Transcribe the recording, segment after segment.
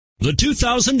The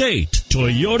 2008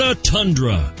 Toyota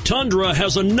Tundra. Tundra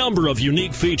has a number of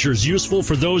unique features useful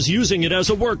for those using it as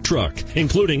a work truck,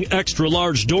 including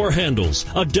extra-large door handles,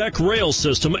 a deck rail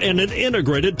system, and an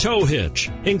integrated tow hitch.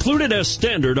 Included as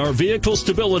standard are vehicle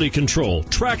stability control,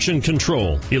 traction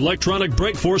control, electronic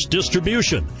brake force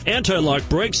distribution, anti-lock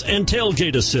brakes, and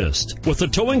tailgate assist. With a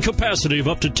towing capacity of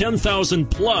up to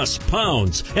 10,000 plus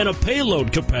pounds and a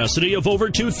payload capacity of over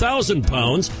 2,000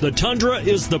 pounds, the Tundra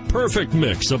is the perfect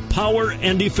mix of power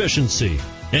and efficiency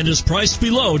and is priced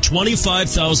below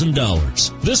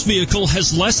 $25,000. This vehicle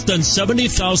has less than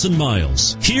 70,000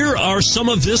 miles. Here are some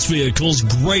of this vehicle's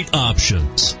great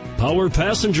options: power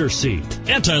passenger seat,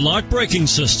 anti-lock braking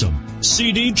system,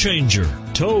 CD changer,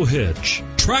 tow hitch,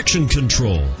 traction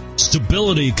control,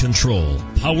 stability control,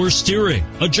 power steering,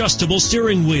 adjustable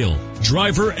steering wheel,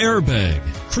 driver airbag,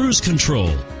 cruise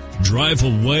control. Drive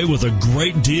away with a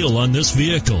great deal on this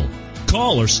vehicle.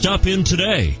 Call or stop in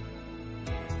today.